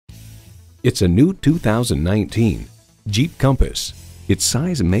It's a new 2019 Jeep Compass. Its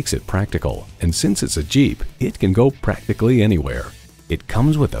size makes it practical, and since it's a Jeep, it can go practically anywhere. It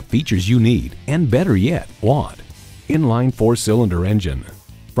comes with the features you need, and better yet, want. Inline 4-cylinder engine,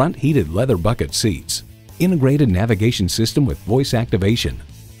 front heated leather bucket seats, integrated navigation system with voice activation,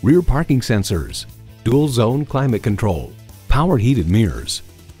 rear parking sensors, dual zone climate control, power heated mirrors,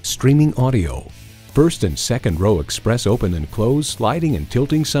 streaming audio, first and second row express open and close sliding and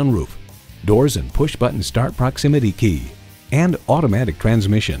tilting sunroof, doors and push button start proximity key, and automatic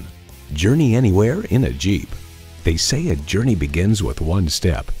transmission. Journey anywhere in a Jeep. They say a journey begins with one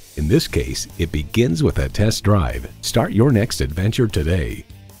step. In this case, it begins with a test drive. Start your next adventure today.